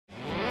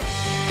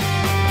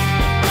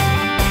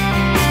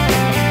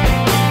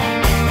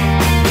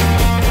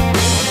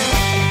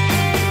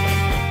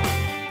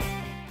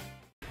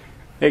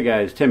Hey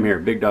guys, Tim here,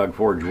 Big Dog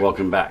Forge,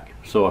 welcome back.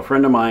 So a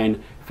friend of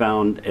mine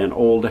found an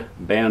old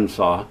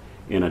bandsaw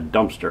in a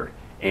dumpster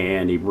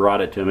and he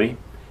brought it to me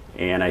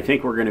and I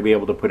think we're going to be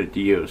able to put it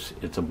to use.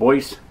 It's a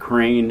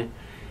Boice-Crane.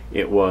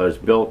 It was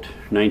built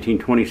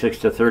 1926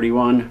 to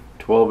 31,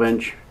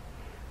 12-inch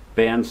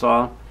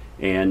bandsaw,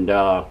 and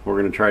we're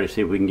going to try to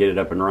see if we can get it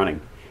up and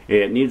running.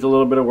 It needs a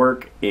little bit of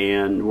work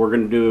and we're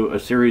going to do a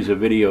series of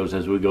videos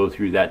as we go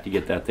through that to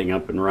get that thing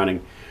up and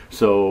running.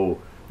 So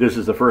this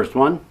is the first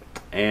one.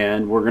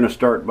 And we're going to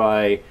start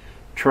by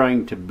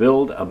trying to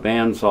build a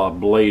bandsaw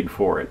blade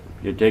for it.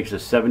 It takes a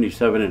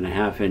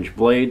 77.5-inch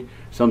blade,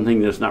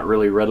 something that's not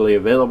really readily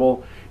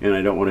available, and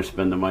I don't want to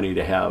spend the money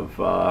to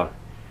have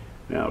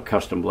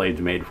custom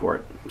blades made for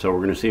it. So we're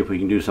going to see if we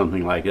can do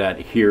something like that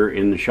here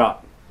in the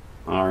shop.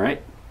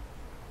 Alright,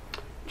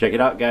 check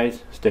it out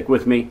guys, stick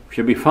with me,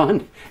 should be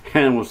fun,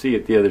 and we'll see you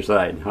at the other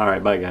side.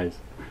 Alright, bye guys.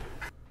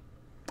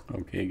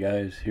 Okay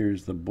guys,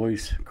 here's the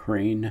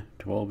Boice-Crane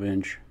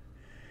 12-inch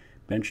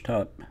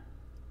benchtop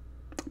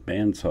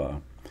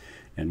bandsaw,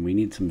 and we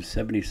need some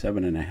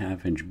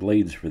 77.5-inch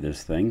blades for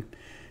this thing,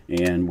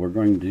 and we're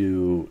going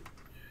to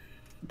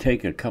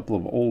take a couple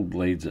of old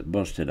blades that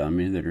busted on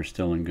me that are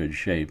still in good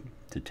shape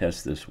to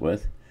test this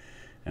with,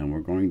 and we're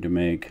going to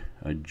make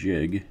a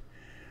jig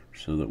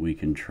so that we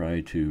can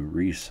try to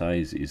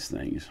resize these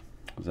things,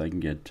 because I can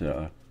get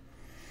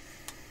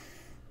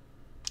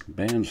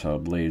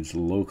bandsaw blades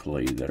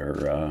locally that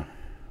are a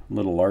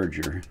little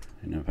larger,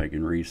 and if I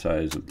can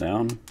resize them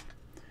down,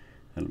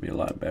 that'll be a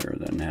lot better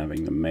than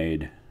having them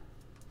made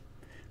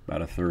about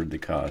a third the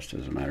cost,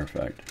 as a matter of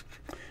fact.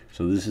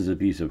 So this is a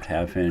piece of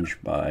 1/2 inch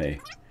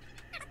by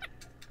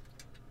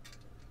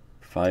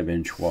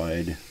 5-inch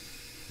wide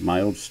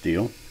mild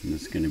steel. And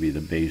this is going to be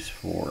the base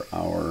for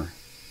our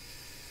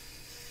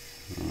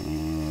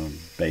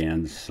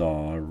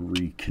bandsaw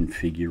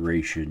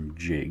reconfiguration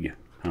jig.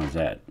 How's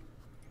that?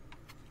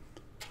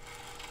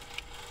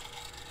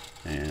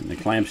 And the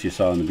clamps you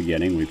saw in the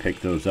beginning, we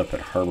picked those up at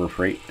Harbor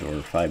Freight. They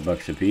were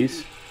 $5 a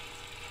piece.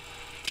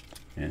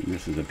 And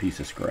this is a piece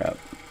of scrap.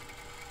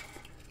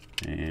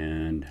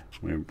 And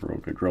we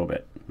broke a drill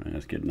bit.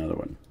 Let's get another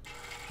one.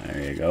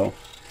 There you go.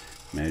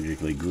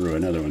 Magically grew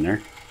another one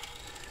there.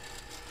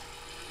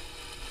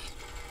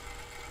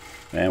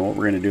 And what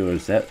we're going to do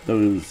is that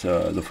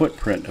the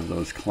footprint of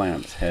those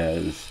clamps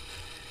has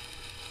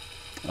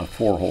a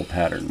 4-hole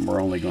pattern.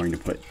 We're only going to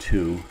put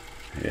 2.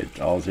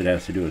 All it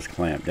has to do is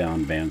clamp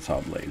down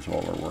bandsaw blades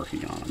while we're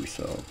working on them.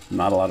 So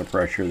not a lot of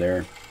pressure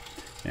there,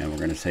 and we're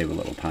going to save a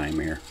little time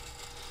here.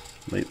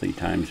 Lately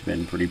time's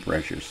been pretty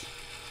precious.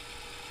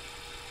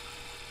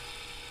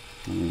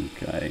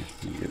 Okay,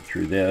 we'll get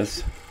through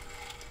this.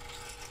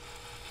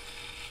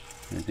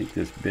 I think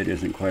this bit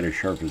isn't quite as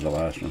sharp as the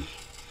last one,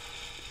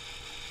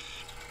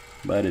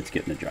 but it's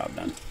getting the job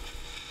done.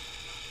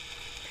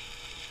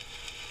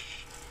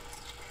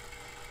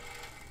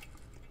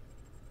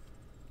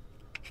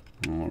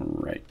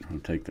 Alright, I'll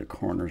take the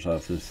corners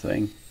off this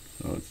thing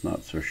so it's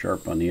not so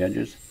sharp on the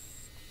edges.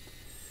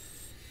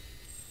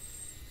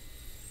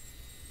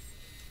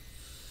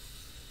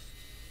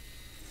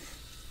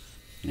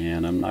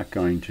 And I'm not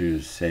going to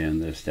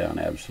sand this down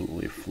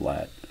absolutely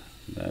flat.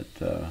 That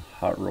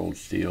hot rolled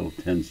steel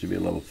tends to be a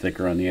little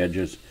thicker on the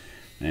edges,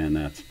 and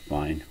that's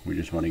fine. We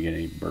just want to get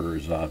any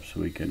burrs off so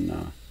we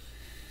can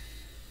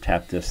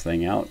tap this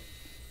thing out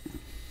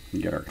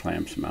and get our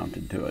clamps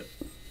mounted to it.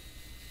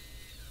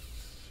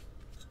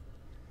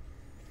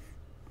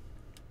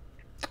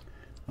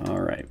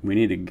 Alright, we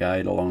need a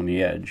guide along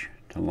the edge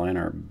to line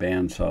our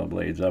bandsaw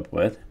blades up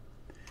with.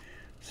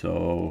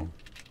 So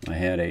I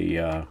had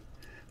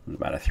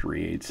about a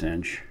 3/8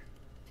 inch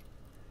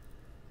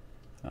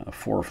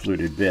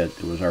 4-fluted bit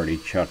that was already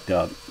chucked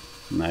up,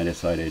 and I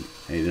decided,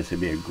 hey, this would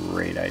be a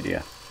great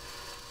idea.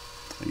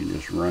 I can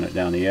just run it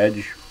down the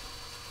edge,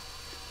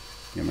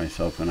 give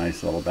myself a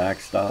nice little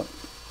backstop,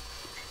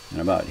 and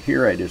about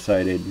here I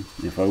decided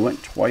if I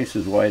went twice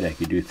as wide I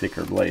could do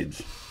thicker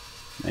blades,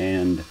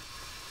 and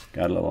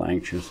got a little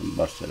anxious and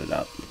busted it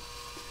up.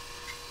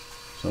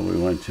 So we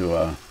went to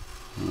I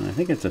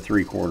think it's a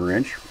 3/4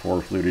 inch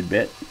 4-fluted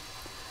bit,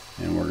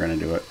 and we're going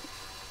to do it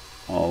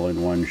all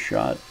in one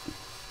shot.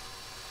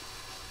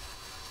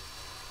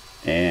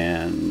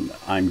 And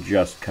I'm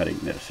just cutting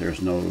this.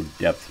 There's no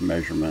depth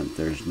measurement,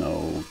 there's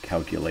no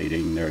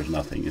calculating, there's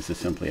nothing. This is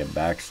simply a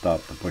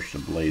backstop to push the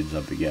blades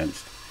up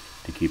against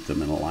to keep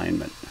them in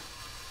alignment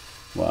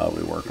while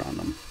we work on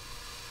them.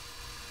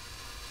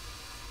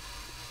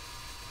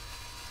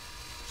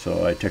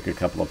 So I took a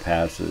couple of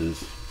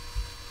passes.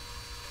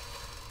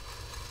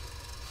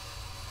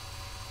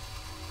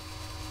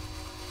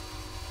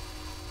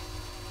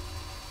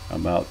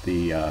 About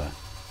the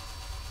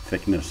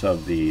thickness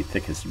of the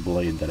thickest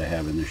blade that I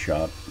have in the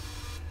shop,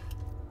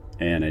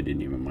 and I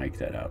didn't even mic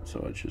that out,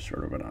 so it's just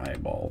sort of an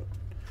eyeball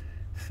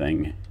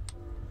thing,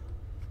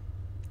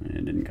 and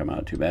it didn't come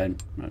out too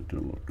bad. I have to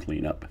do a little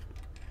cleanup,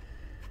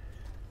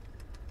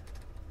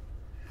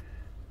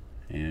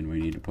 and we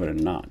need to put a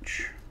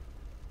notch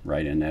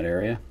right in that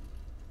area.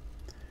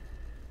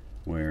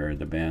 where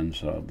the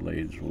bandsaw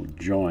blades will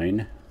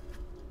join.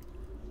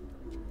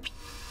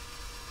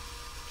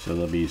 So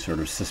they'll be sort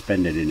of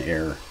suspended in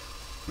air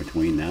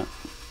between that.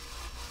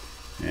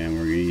 And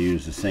we're going to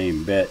use the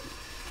same bit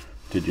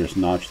to just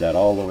notch that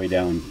all the way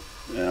down,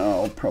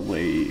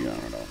 probably, I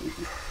don't know,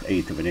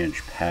 1/8 of an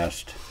inch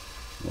past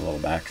the little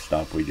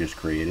backstop we just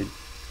created.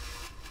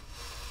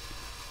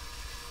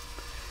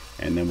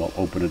 And then we'll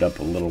open it up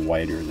a little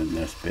wider than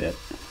this bit.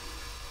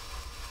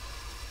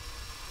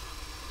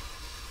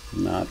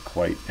 Not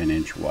quite 1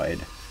 inch wide.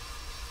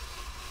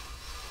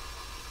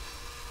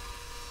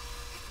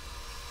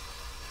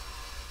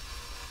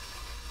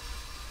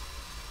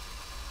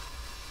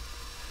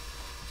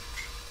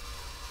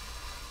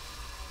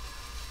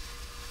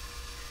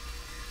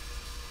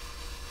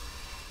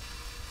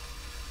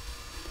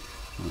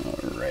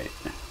 Alright.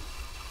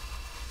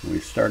 We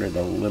started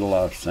a little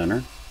off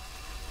center,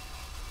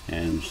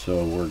 and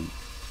so we're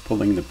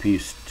pulling the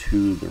piece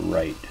to the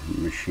right,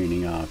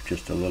 machining off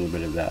just a little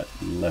bit of that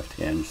left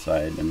hand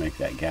side to make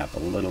that gap a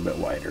little bit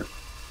wider.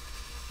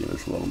 Give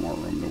us a little more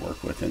room to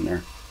work with in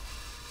there.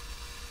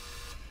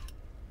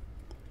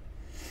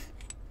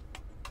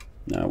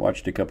 Now I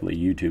watched a couple of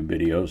YouTube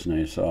videos and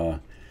I saw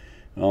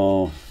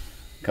a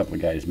couple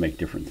of guys make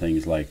different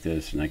things like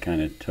this, and I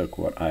kind of took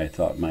what I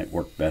thought might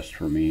work best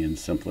for me and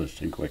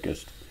simplest and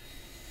quickest,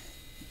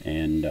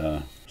 and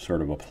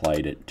sort of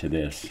applied it to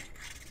this.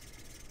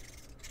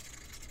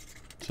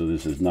 So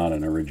this is not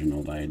an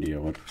original idea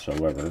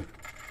whatsoever,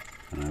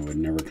 and I would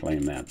never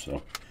claim that.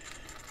 So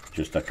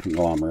just a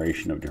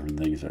conglomeration of different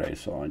things that I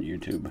saw on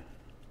YouTube.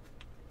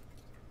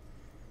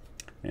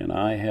 And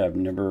I have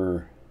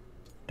never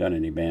done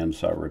any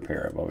bandsaw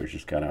repair. I've always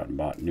just gone out and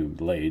bought new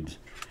blades,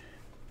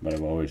 but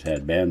I've always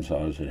had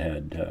bandsaws that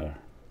had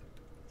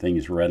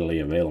things readily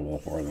available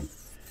for them.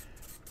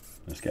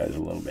 This guy's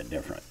a little bit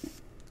different,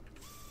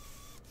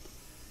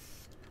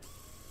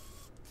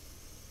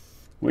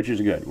 which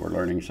is good. We're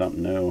learning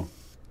something new,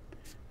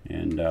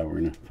 and we're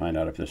going to find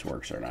out if this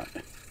works or not.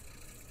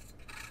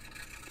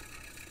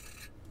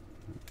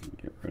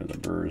 Get rid of the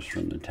burrs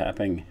from the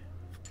tapping.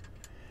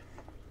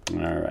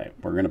 Alright,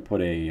 we're going to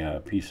put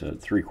a piece of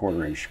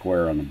 3/4 inch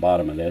square on the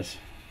bottom of this,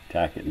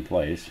 tack it in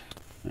place,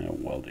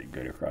 and weld it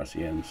good across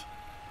the ends.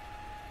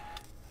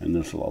 And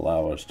this will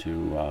allow us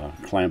to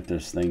clamp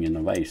this thing in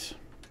the vise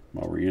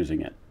while we're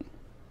using it.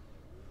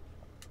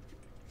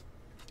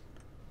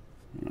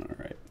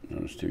 Alright,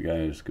 those two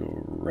guys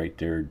go right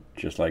there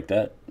just like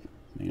that.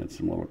 We got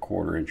some little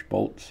 1/4 inch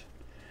bolts,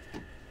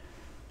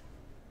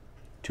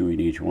 2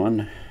 in each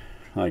one.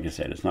 Like I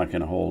said, it's not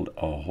going to hold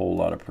a whole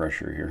lot of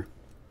pressure here,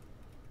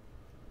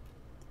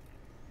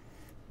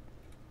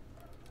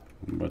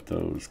 but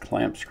those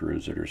clamp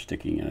screws that are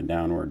sticking in a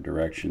downward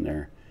direction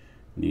there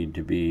need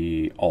to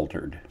be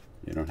altered.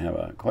 They don't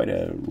have quite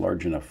a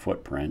large enough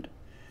footprint.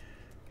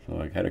 So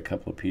I got a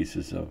couple of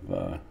pieces of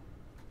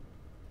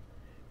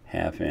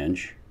 1/2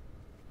 inch,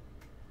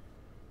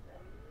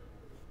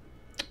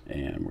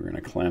 and we're going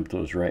to clamp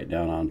those right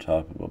down on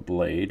top of a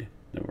blade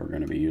that we're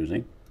going to be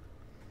using.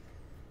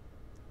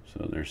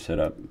 So they're set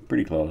up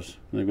pretty close.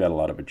 They've got a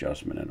lot of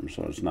adjustment in them,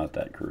 so it's not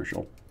that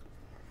crucial.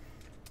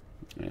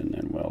 And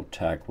then we'll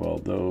tack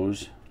weld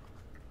those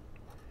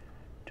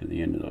to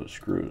the end of those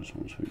screws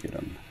once we get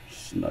them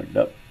snugged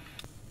up.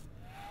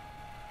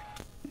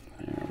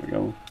 There we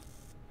go.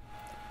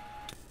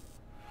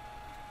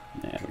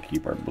 Now we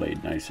keep our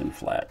blade nice and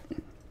flat.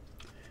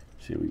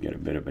 See if we get a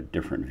bit of a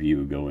different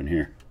view going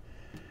here.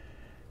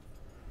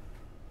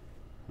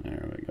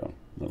 There we go.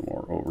 A little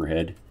more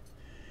overhead.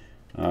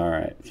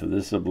 Alright, so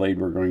this is a blade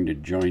we're going to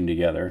join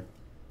together.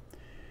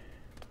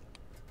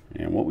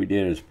 And what we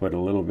did is put a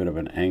little bit of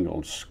an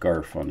angled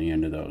scarf on the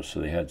end of those so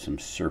they had some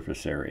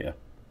surface area.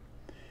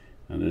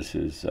 Now this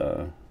is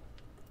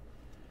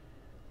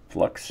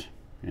flux,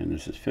 and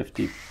this is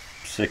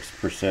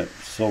 56%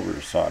 silver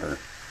solder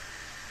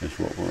is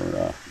what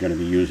we're going to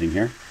be using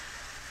here.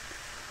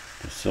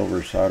 To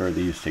silver solder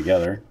these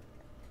together.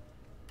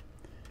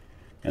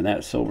 And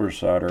that silver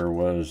solder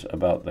was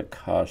about the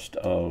cost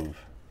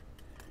of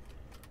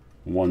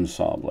 1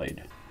 saw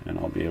blade, and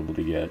I'll be able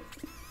to get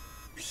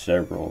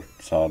several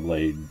saw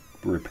blade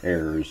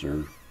repairs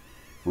or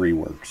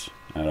reworks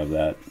out of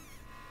that.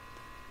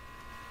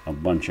 A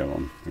bunch of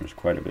them. There's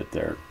quite a bit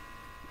there.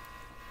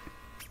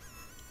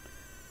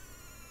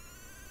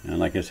 And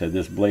like I said,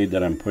 this blade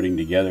that I'm putting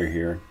together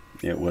here,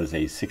 it was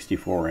a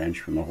 64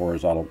 inch from the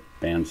horizontal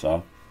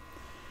bandsaw,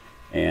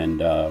 and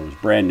it was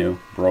brand new,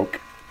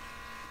 broke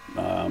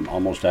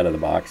almost out of the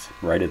box,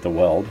 right at the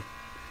weld.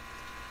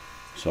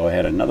 So I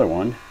had another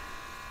one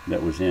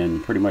that was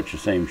in pretty much the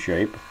same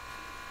shape.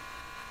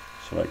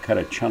 So I cut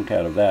a chunk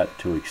out of that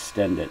to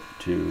extend it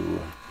to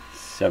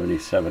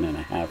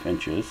 77.5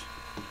 inches.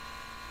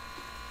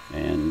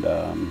 And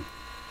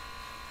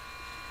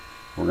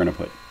we're going to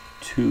put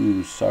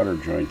 2 solder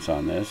joints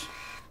on this.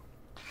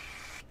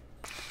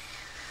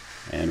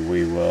 And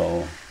we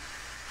will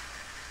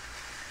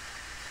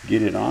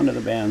get it onto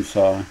the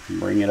bandsaw,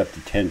 bring it up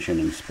to tension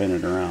and spin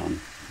it around.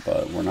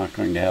 but we're not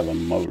going to have a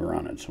motor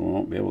on it, so we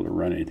won't be able to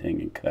run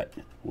anything and cut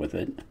with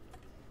it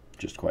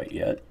just quite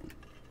yet.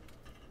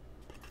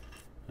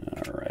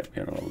 Alright,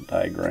 got a little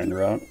die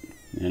grinder out,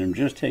 and I'm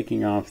just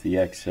taking off the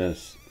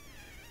excess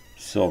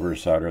silver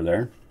solder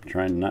there,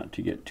 trying not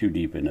to get too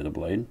deep into the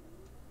blade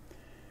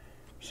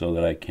so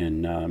that I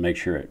can make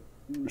sure it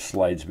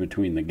slides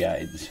between the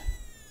guides.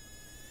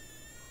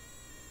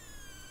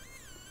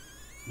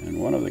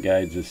 And one of the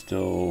guides is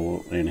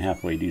still in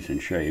halfway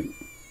decent shape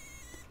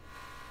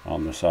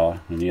on the saw,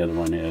 and the other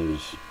one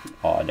is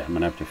odd. I'm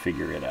going to have to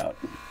figure it out.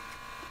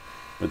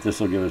 But this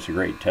will give us a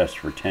great test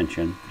for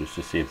tension, just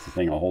to see if the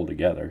thing will hold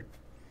together.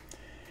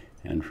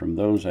 And from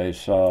those I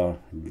saw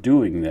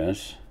doing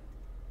this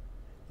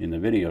in the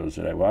videos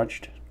that I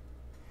watched,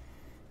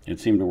 it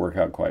seemed to work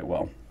out quite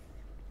well.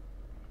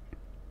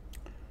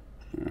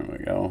 There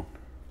we go.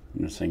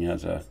 And this thing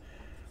has a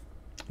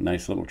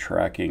nice little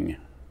tracking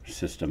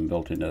system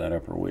built into that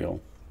upper wheel.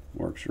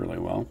 Works really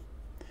well.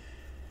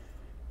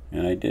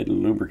 And I did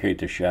lubricate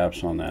the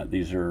shafts on that.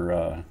 These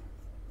are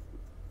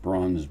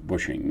bronze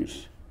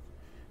bushings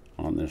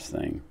on this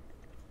thing.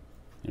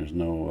 There's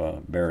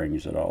no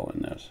bearings at all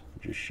in this,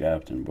 just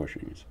shaft and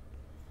bushings.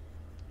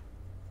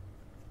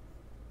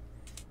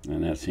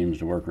 And that seems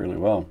to work really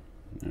well.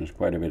 There's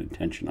quite a bit of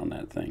tension on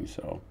that thing,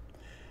 so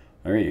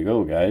there you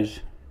go, guys.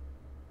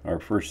 Our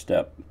first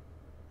step.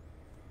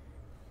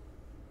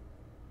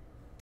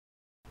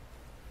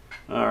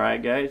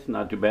 Alright guys,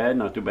 not too bad,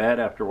 not too bad.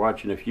 After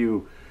watching a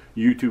few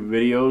YouTube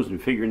videos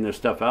and figuring this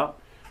stuff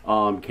out,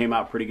 came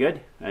out pretty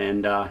good,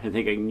 and I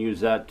think I can use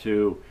that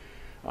to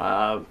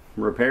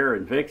repair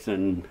and fix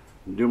and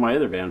do my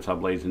other bandsaw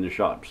blades in the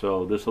shop.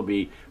 So this will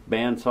be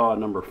bandsaw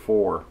number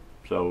 4.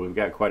 So we've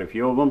got quite a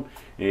few of them,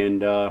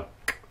 and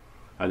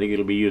I think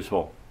it'll be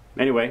useful.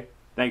 Anyway,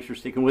 thanks for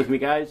sticking with me,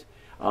 guys.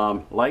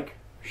 Like,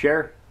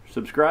 share,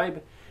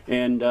 subscribe,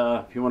 and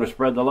if you want to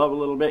spread the love a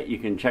little bit, you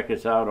can check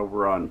us out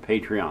over on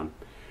Patreon.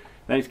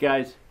 Thanks,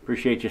 guys.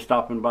 Appreciate you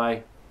stopping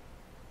by.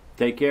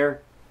 Take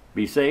care.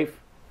 Be safe.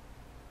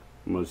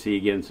 And we'll see you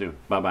again soon.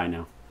 Bye-bye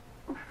now.